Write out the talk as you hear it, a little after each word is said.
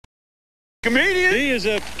Comedian? He is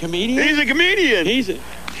a comedian? He's a comedian. He's a... him.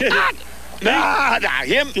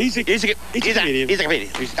 He's a comedian. He's a comedian.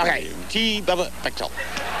 Okay, Bubba Bechtol.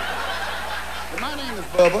 My name is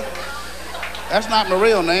Bubba. That's not my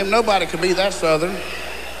real name. Nobody could be that Southern.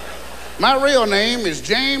 My real name is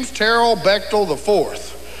James Terrell Bechtol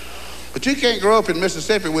IV. But you can't grow up in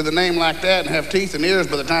Mississippi with a name like that and have teeth and ears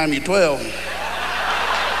by the time you're 12.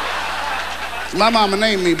 So my mama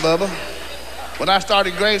named me Bubba. When I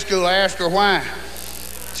started grade school, I asked her why.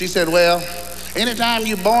 She said, well, anytime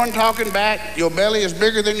you're born talking back, your belly is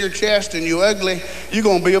bigger than your chest and you're ugly, you're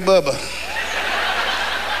gonna be a Bubba.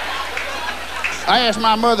 I asked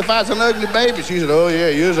my mother if I was an ugly baby. She said, oh yeah,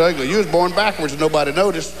 you was ugly. You was born backwards and nobody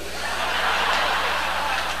noticed.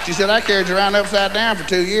 She said, I carried you around upside down for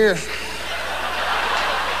 2 years.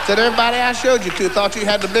 Said, everybody I showed you to thought you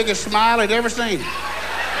had the biggest smile they'd ever seen.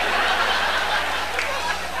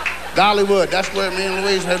 Dollywood, that's where me and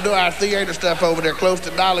Louise do our theater stuff over there, close to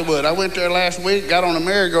Dollywood. I went there last week, got on a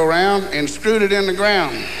merry-go-round, and screwed it in the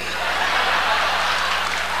ground.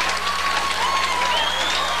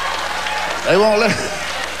 They won't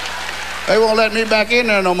let me back in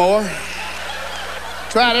there no more.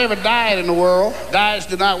 Tried every diet in the world. Diets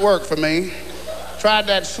do not work for me. Tried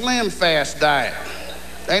that slim fast diet.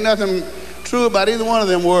 Ain't nothing true about either one of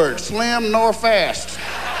them words, slim nor fast.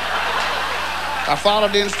 I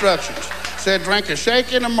followed the instructions. Said drink a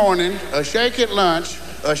shake in the morning, a shake at lunch,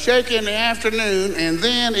 a shake in the afternoon, and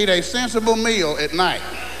then eat a sensible meal at night.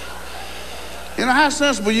 You know, how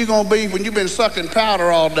sensible you gonna be when you've been sucking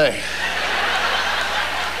powder all day?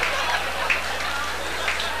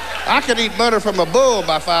 I could eat butter from a bull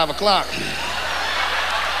by 5 o'clock.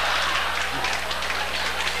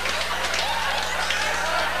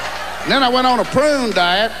 And then I went on a prune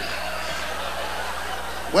diet.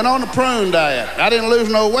 I didn't lose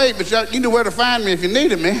no weight, but you knew where to find me if you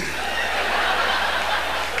needed me.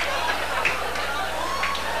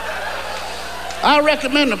 I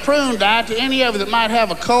recommend the prune diet to any of you that might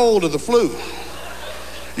have a cold or the flu.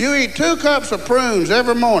 You eat 2 cups of prunes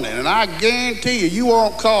every morning, and I guarantee you, you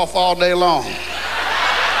won't cough all day long.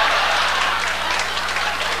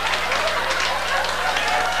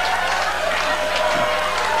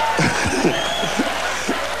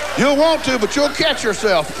 You'll want to, but you'll catch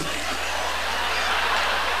yourself.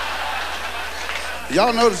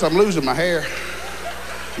 Y'all notice I'm losing my hair?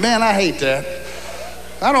 Man, I hate that.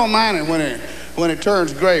 I don't mind it when it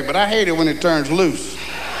turns gray, but I hate it when it turns loose.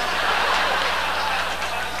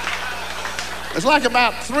 It's like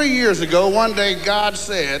about 3 years ago, one day God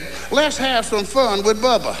said, let's have some fun with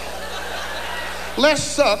Bubba. Let's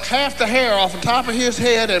suck half the hair off the top of his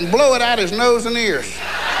head and blow it out his nose and ears.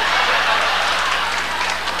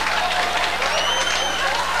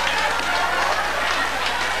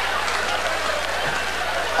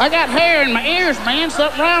 I got hair in my ears, man.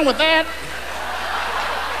 Something wrong with that.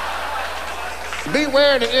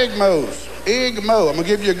 Beware the igmos. Igmo. I'm gonna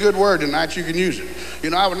give you a good word tonight. You can use it. You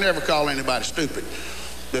know, I would never call anybody stupid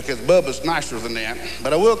because Bubba's nicer than that.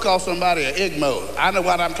 But I will call somebody an igmo. I know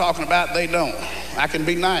what I'm talking about. They don't. I can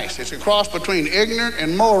be nice. It's a cross between ignorant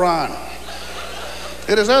and moron.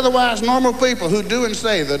 It is otherwise normal people who do and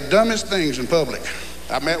say the dumbest things in public.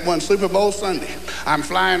 I met one Super Bowl Sunday. I'm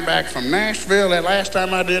flying back from Nashville. That last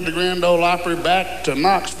time I did the Grand Ole Opry, back to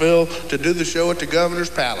Knoxville to do the show at the Governor's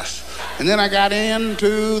Palace. And then I got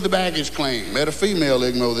into the baggage claim. Met a female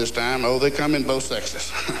igmo this time. Oh, they come in both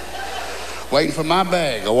sexes. Waiting for my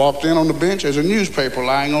bag. I walked in on the bench. There's a newspaper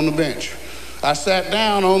lying on the bench. I sat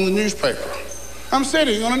down on the newspaper. I'm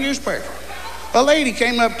sitting on a newspaper. A lady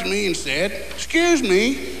came up to me and said, excuse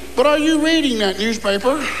me, but are you reading that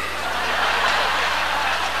newspaper?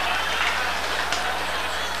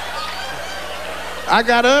 I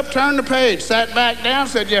got up, turned the page, sat back down,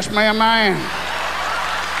 said, yes, ma'am, I am.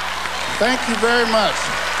 Thank you very much.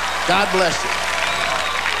 God bless you.